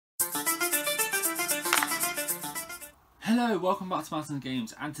Hello, welcome back to Mountain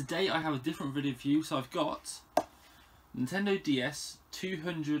Games, and today I have a different video for you. So I've got Nintendo DS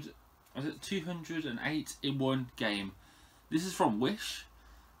 208 in one game. This is from Wish,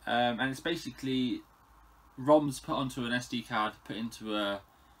 and it's basically ROMs put onto an SD card, put into a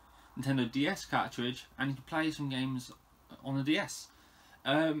Nintendo DS cartridge, and you can play some games on the DS.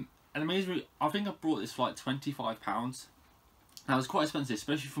 And amazingly, I think I brought this for like £25. Now it's quite expensive,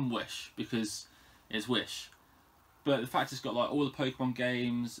 especially from Wish, because it's Wish. But the fact it's got like all the Pokemon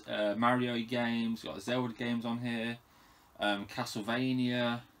games, Mario games, got Zelda games on here,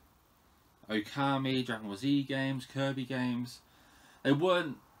 Castlevania, Okami, Dragon Ball Z games, Kirby games. They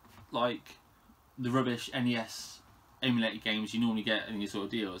weren't like the rubbish NES emulated games you normally get in these sort of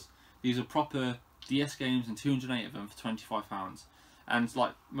deals. These are proper DS games, and 208 of them for £25. And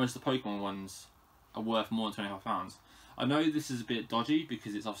like most of the Pokemon ones are worth more than £25. I know this is a bit dodgy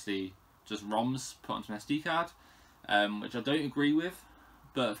because it's obviously just ROMs put onto an SD card. Which I don't agree with,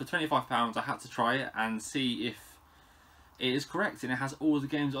 but for £25 I had to try it and see if it is correct and it has all the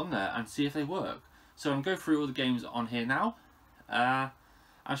games on there and see if they work. So I'm going to go through all the games on here now and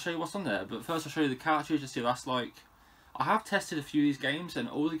show you what's on there. But first I'll show you the cartridge to see what that's like. I have tested a few of these games and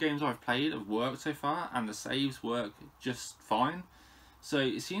all the games I've played have worked so far, and the saves work just fine. So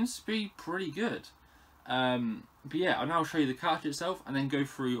it seems to be pretty good. But yeah, I'll now show you the cartridge itself and then go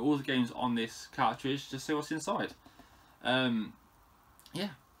through all the games on this cartridge to see what's inside.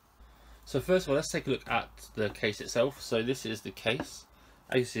 Yeah. So first of all, let's take a look at the case itself. So this is the case.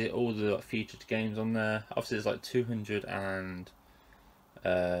 As you see, all the featured games on there. Obviously, there's like 208.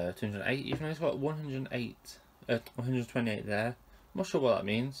 Even though it's got 128 there. I'm not sure what that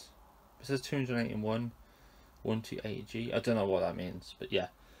means. It says 208 in 128G. I don't know what that means, but yeah.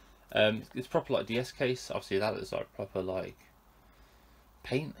 It's proper like DS case. Obviously, that is like proper like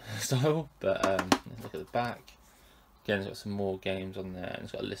paint style. But let's look at the back. Again, it's got some more games on there, and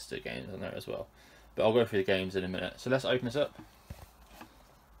it's got a list of games on there as well. But I'll go through the games in a minute. So let's open this up.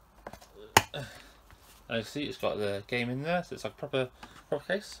 As you see, it's got the game in there, so it's like a proper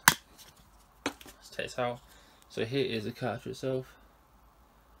case. Let's take this out. So here is the cartridge itself.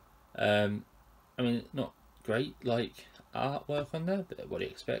 I mean, not great like artwork on there, but what do you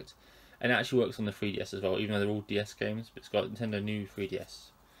expect? And it actually works on the 3DS as well, even though they're all DS games. But it's got Nintendo New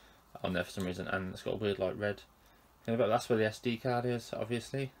 3DS on there for some reason, and it's got a weird like red. But that's where the SD card is,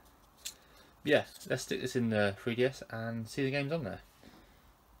 obviously. Yeah, let's stick this in the 3DS and see the games on there.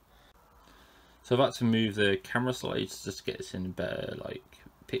 So I've had to move the camera slightly just to get this in a better like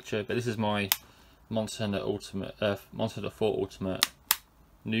picture. But this is my Monster Hunter 4 Ultimate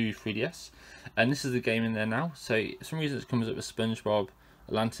new 3DS, and this is the game in there now. So for some reason it comes up with SpongeBob,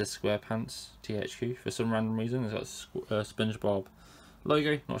 Atlantis SquarePants, THQ. For some random reason, it's got a SpongeBob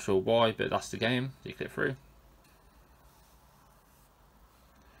logo. Not sure why, but that's the game. So you click through.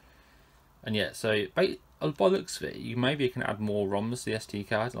 And yeah, so by the looks of it, you can add more ROMs to the SD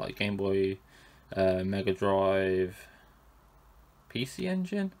card, like Game Boy, Mega Drive, PC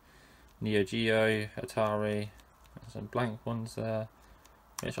Engine, Neo Geo, Atari. There's some blank ones there,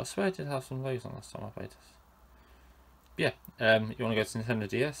 which I swear did have some loads on last time I played this. But yeah, you want to go to Nintendo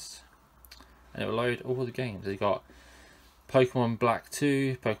DS, and it will load all the games. You've got Pokemon Black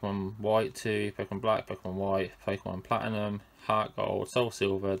 2, Pokemon White 2, Pokemon Black, Pokemon White, Pokemon Platinum, Heart Gold, Soul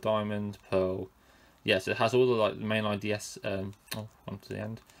Silver, Diamond, Pearl. Yes, it has all the like the mainline DS. On to the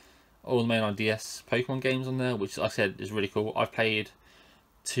end. All the mainline DS Pokemon games on there, which, like I said, is really cool. I've played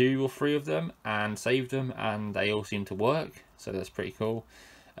 2 or 3 of them and saved them, and they all seem to work. So that's pretty cool.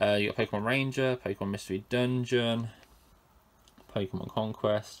 You got Pokemon Ranger, Pokemon Mystery Dungeon, Pokemon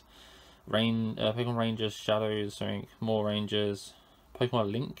Conquest, Pokemon Rangers, Shadows, something more Rangers,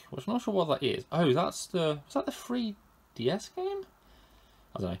 Pokemon Link, which I'm not sure what that is. Oh, is that the 3DS game?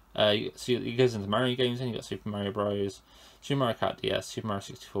 I don't know. So it goes into Mario games, and you got Super Mario Bros, Super Mario Kart DS, Super Mario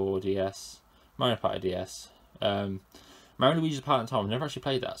 64 DS, Mario Party DS, Mario Luigi's Part in Time. I've never actually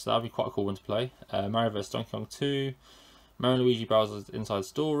played that, so that'd be quite a cool one to play. Mario vs Donkey Kong 2, Mario Luigi Bowser's Inside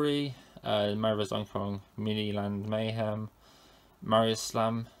Story, Mario vs Donkey Kong Mini Land Mayhem, Mario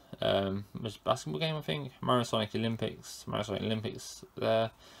Slam, was a basketball game I think, Mario Sonic Olympics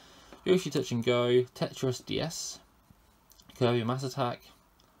there, Yoshi Touch and Go, Tetris DS, Kirby Mass Attack,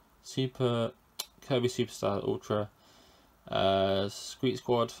 Kirby Superstar Ultra, Squeak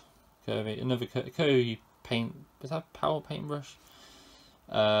Squad, another Kirby Paint, is that Power Paintbrush?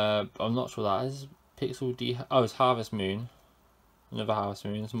 I'm not sure what that is. Pixel D, oh, it's Harvest Moon, another Harvest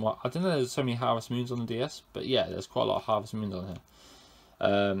Moon. I don't know, there's so many Harvest Moons on the DS, but yeah, there's quite a lot of Harvest Moons on here.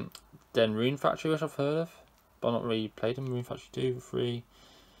 Then Rune Factory, which I've heard of, but I've not really played them. Rune Factory 2 for free.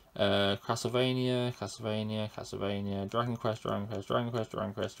 Castlevania, Dragon Quest,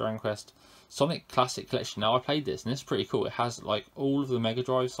 Sonic Classic Collection. Now I played this and it's pretty cool. It has like all of the Mega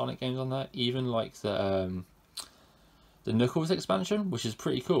Drive Sonic games on there, even like the Knuckles expansion, which is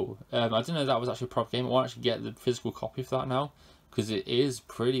pretty cool. I didn't know that was actually a proper game. I want to actually get the physical copy for that now, because it is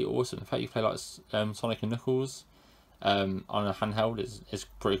pretty awesome. In fact, you play like Sonic and Knuckles on a handheld is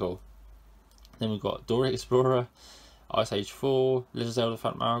pretty cool. Then we've got Dora Explorer, Ice Age 4, Legend of Zelda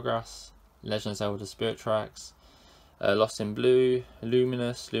Phantom Hourglass, Legend of Zelda Spirit Tracks, Lost in Blue,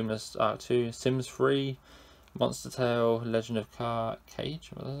 Luminous Arc 2, Sims 3, Monster Tale, Legend of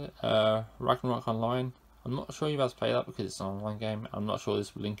Cage, what is it? Ragnarok Online. I'm not sure you're about to play that because it's an online game. I'm not sure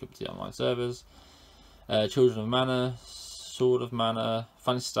this will link up to the online servers. Children of Mana, Sword of Mana,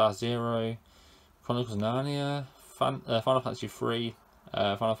 Phantasy Star Zero, Chronicles of Narnia, Final Fantasy 3,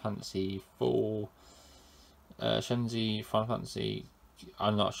 Final Fantasy 4, Shenzi, Final Fantasy,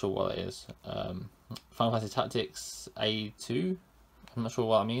 I'm not sure what it is. Final Fantasy Tactics A2, I'm not sure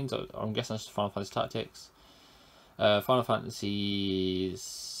what that means. I'm guessing it's Final Fantasy Tactics. Final Fantasy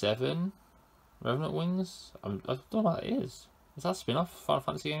 7, Revenant Wings, I don't know what that is. Is that a spin-off Final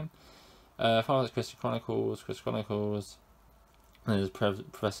Fantasy game? Final Fantasy Crystal Chronicles, and there's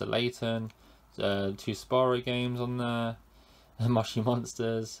Professor Layton, 2 Spyro games on there, Moshi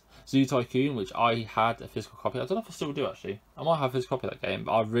Monsters, Zoo Tycoon, which I had a physical copy. I don't know if I still do actually. I might have a physical copy of that game,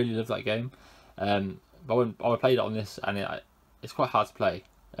 but I really love that game. But when I played it on this, and it's quite hard to play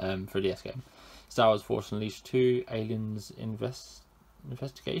for a DS game. Star Wars Force Unleashed 2, Aliens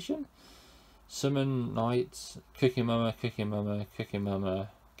Investigation, Summon Night, Cookie Mama,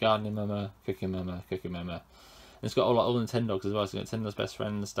 Gardening Mama, Cookie Mama. And it's got all Nintendo dogs as well. So Nintendo's Best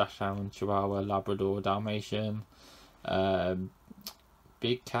Friends, Dachshund, Chihuahua, Labrador, Dalmatian,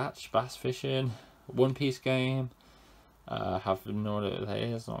 Big Catch, Bass Fishing, One Piece game. Have no idea what that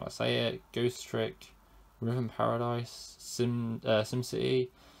is. Not gonna say it. Ghost Trick, Rhythm Paradise, SimCity,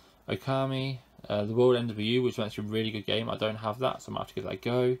 Okami, The World Ends With You, which is actually a really good game. I don't have that, so I might have to give that a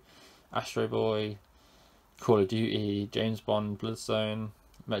go. Astro Boy, Call of Duty, James Bond, Bloodstone,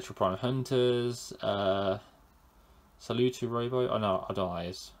 Metro Prime Hunters, Saluto Robo. Oh no, I don't know what that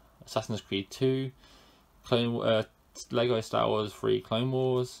is. Assassin's Creed 2, Lego Star Wars 3 Clone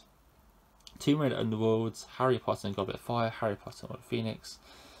Wars, Tomb Raider Underworlds, Harry Potter and Goblet of Fire, Harry Potter and Phoenix,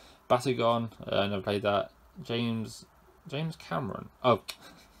 Battlegon, never played that. James Cameron. Oh,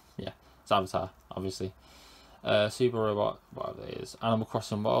 yeah, it's Avatar, obviously. Super Robot, whatever it is. Animal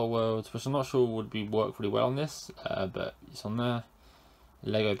Crossing Wild Worlds, which I'm not sure would work really well on this, but it's on there.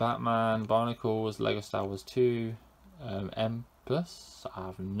 Lego Batman, Barnacles, Lego Star Wars 2, M+, I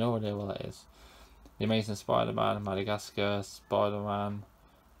have no idea what that is. The Amazing Spider-Man, Madagascar, Spider-Man,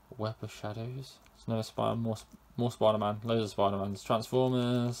 Web of Shadows. It's another Spider-Man, more Spider-Man, loads of Spider-Mans.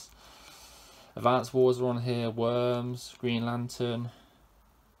 Transformers, Advance Wars are on here, Worms, Green Lantern.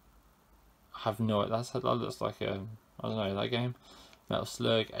 I have no idea, that looks like a, I don't know, that game. Metal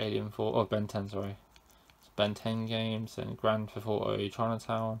Slug, Alien 4, oh Ben 10, sorry. It's Ben 10 games, and Grand Theft Auto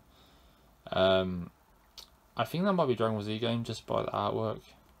Chinatown. I think that might be Dragon Ball Z game just by the artwork.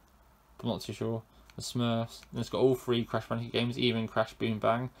 I'm not too sure. The Smurfs. And it's got all 3 Crash Bandicoot games, even Crash Boom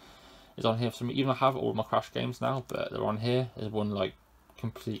Bang is on here for some. Even I have all my Crash games now, but they're on here as one like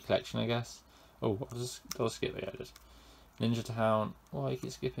complete collection, I guess. Oh, I'll skip it. Yeah, just Ninja Town. Oh, I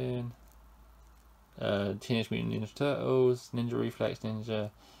keep skipping. Teenage Mutant Ninja Turtles, Ninja Reflex, Ninja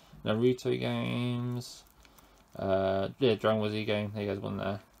Naruto games. Yeah, Dragon Ball Z game. There you guys, one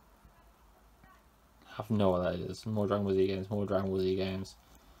there. I have no idea what that is. More Dragon Ball Z games.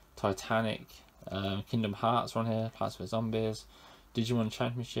 Titanic, Kingdom Hearts are on here, Plants vs Zombies, Digimon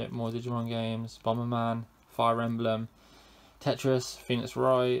Championship, more Digimon games, Bomberman, Fire Emblem, Tetris, Phoenix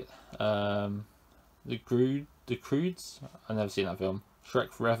Wright, the Croods, I've never seen that film,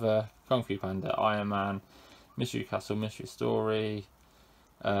 Shrek Forever, Kung Fu Panda, Iron Man, Mystery Castle, Mystery Story,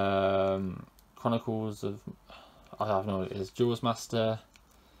 Chronicles of, I have no idea, it's Duels Master.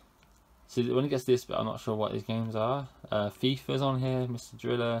 So when it gets to this bit, I'm not sure what these games are. FIFA's on here, Mr.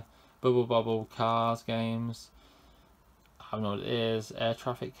 Driller, Bubble Bobble, Cars games. I don't know what it is. Air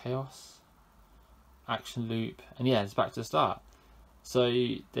Traffic Chaos, Action Loop, and yeah, it's back to the start. So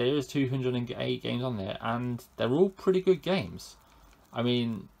there is 208 games on there, and they're all pretty good games. I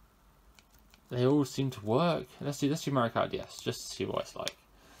mean, they all seem to work. Let's do Mario Kart DS just to see what it's like.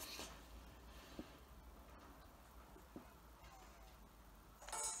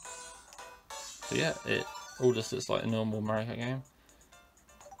 So yeah, it all just looks like a normal Mario Kart game.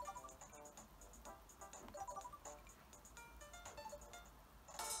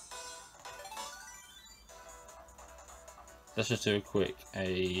 let's just do a quick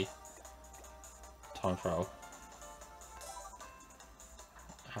time trial.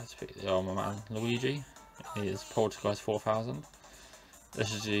 I had to pick my man Luigi. Is Poltergeist 4000.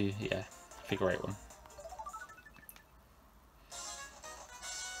 Let's just do, yeah, figure 8 one.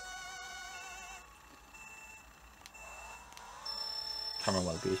 Can't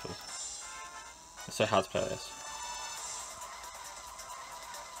remember what the boost was. It's so hard to play this.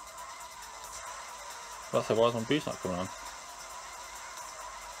 Well, so why is my boost not coming on?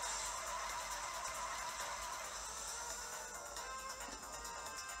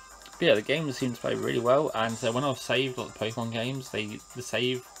 But yeah, the game seemed to play really well, and so when I've saved like the Pokemon games, the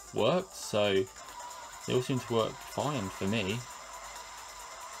save worked, so they all seem to work fine for me.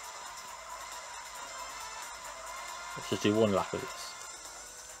 Let's just do one lap of this.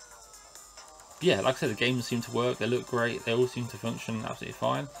 But yeah, like I said, the games seem to work, they look great, they all seem to function absolutely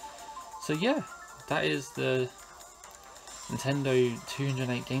fine. So yeah, that is the Nintendo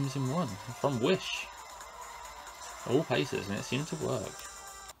 208 games in one from Wish. All places, and it seemed to work.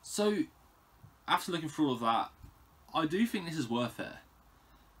 So, after looking through all of that, I do think this is worth it.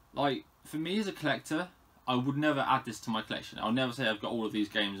 Like, for me as a collector, I would never add this to my collection. I'll never say I've got all of these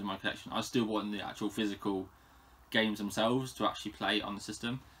games in my collection. I still want the actual physical games themselves to actually play on the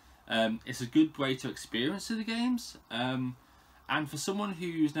system. It's a good way to experience the games. And for someone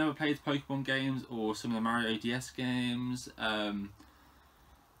who's never played the Pokemon games or some of the Mario DS games, I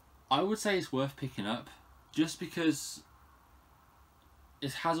would say it's worth picking up. Just because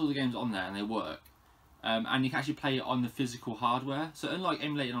it has all the games on there and they work. And you can actually play it on the physical hardware. So unlike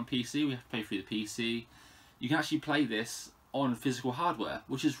emulating on PC, we have to pay through the PC. You can actually play this on physical hardware,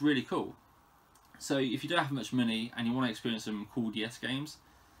 which is really cool. So if you don't have much money and you want to experience some cool DS games,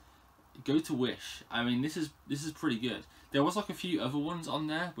 go to Wish. I mean, this is pretty good. There was like a few other ones on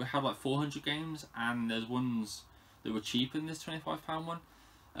there. We had like 400 games, and there's ones that were cheaper than this £25 one.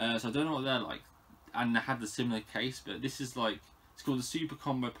 So I don't know what they're like. And they had the similar case, but this is like, it's called the Super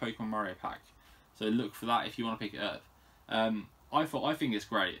Combo Pokemon Mario Pack. So look for that if you want to pick it up. I think it's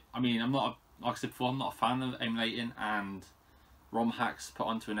great. I mean, I'm not, like I said before, I'm not a fan of emulating and ROM hacks put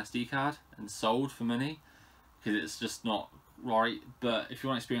onto an SD card and sold for money, because it's just not right. But if you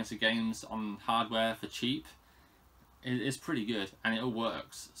want to experience the games on hardware for cheap, it's pretty good and it all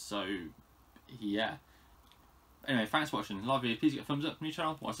works. So yeah. Anyway, thanks for watching. Love you. Please get a thumbs up from your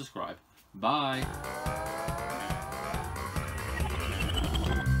channel or subscribe. Bye.